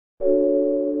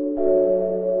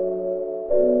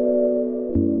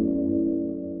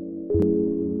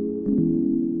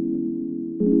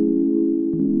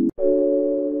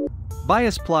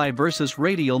Bias ply versus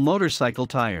radial motorcycle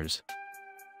tires.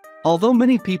 Although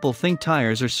many people think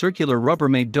tires are circular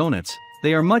Rubbermaid donuts,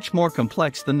 they are much more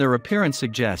complex than their appearance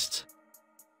suggests.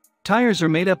 Tires are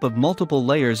made up of multiple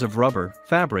layers of rubber,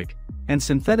 fabric, and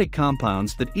synthetic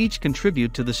compounds that each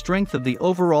contribute to the strength of the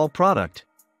overall product.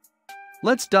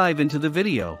 Let's dive into the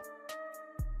video.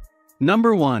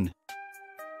 Number 1.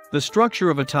 The structure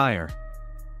of a tire.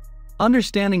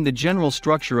 Understanding the general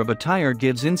structure of a tire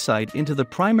gives insight into the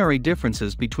primary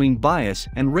differences between bias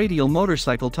and radial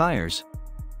motorcycle tires.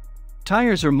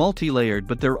 Tires are multi-layered,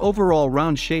 but their overall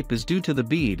round shape is due to the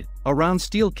bead, a round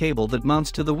steel cable that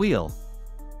mounts to the wheel.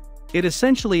 It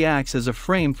essentially acts as a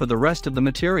frame for the rest of the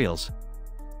materials.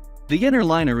 The inner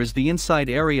liner is the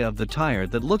inside area of the tire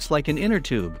that looks like an inner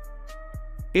tube.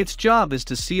 Its job is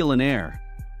to seal in air.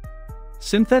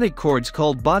 Synthetic cords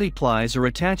called body plies are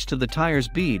attached to the tire's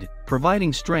bead,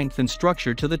 providing strength and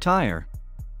structure to the tire.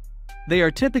 They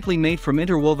are typically made from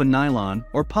interwoven nylon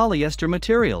or polyester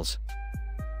materials.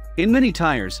 In many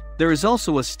tires, there is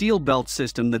also a steel belt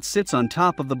system that sits on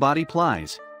top of the body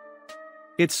plies.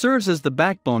 It serves as the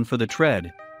backbone for the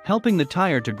tread, helping the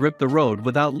tire to grip the road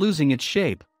without losing its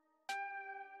shape.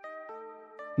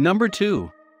 Number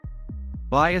 2.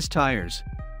 Bias tires.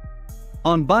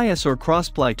 On bias or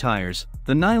cross-ply tires,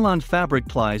 the nylon fabric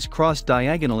plies cross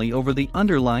diagonally over the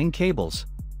underlying cables.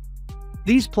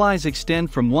 These plies extend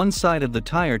from one side of the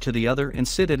tire to the other and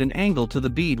sit at an angle to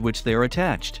the bead which they are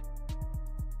attached.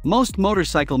 Most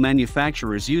motorcycle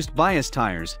manufacturers used bias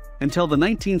tires until the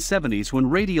 1970s, when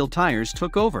radial tires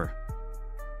took over.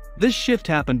 This shift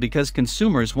happened because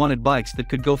consumers wanted bikes that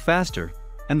could go faster,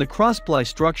 and the cross-ply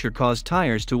structure caused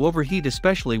tires to overheat,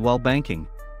 especially while banking.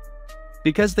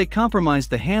 Because they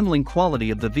compromised the handling quality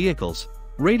of the vehicles,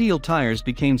 radial tires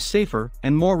became safer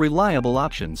and more reliable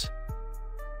options.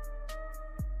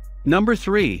 Number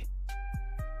 3.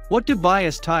 What do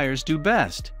bias tires do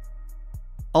best?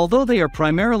 Although they are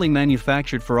primarily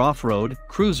manufactured for off-road,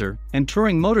 cruiser, and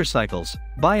touring motorcycles,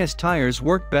 bias tires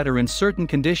work better in certain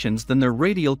conditions than their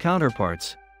radial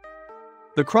counterparts.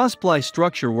 The cross-ply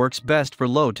structure works best for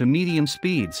low to medium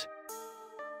speeds.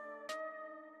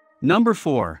 Number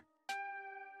 4.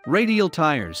 Radial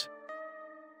tires.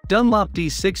 Dunlop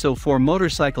D604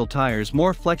 motorcycle tires.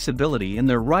 More flexibility in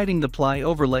their riding. The ply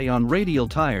overlay on radial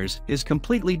tires is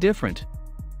completely different.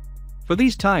 For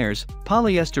these tires,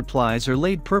 polyester plies are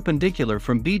laid perpendicular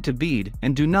from bead to bead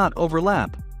and do not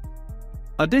overlap.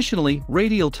 Additionally,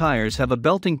 radial tires have a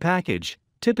belting package,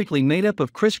 typically made up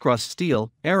of crisscross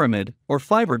steel, aramid, or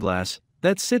fiberglass,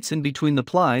 that sits in between the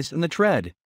plies and the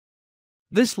tread.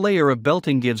 This layer of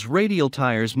belting gives radial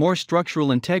tires more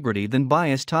structural integrity than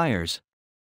bias tires.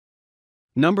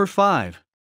 Number 5.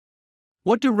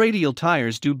 What do radial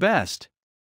tires do best?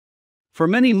 For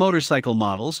many motorcycle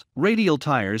models, radial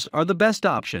tires are the best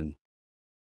option.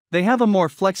 They have a more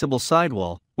flexible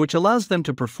sidewall, which allows them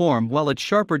to perform well at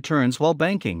sharper turns while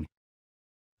banking.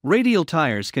 Radial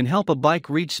tires can help a bike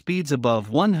reach speeds above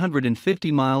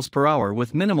 150 miles per hour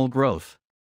with minimal growth.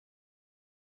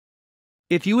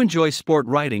 If you enjoy sport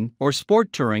riding or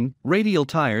sport touring, radial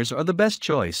tires are the best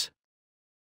choice.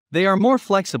 They are more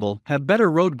flexible, have better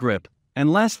road grip,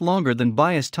 and last longer than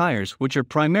bias tires, which are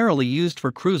primarily used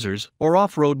for cruisers or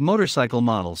off-road motorcycle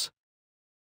models.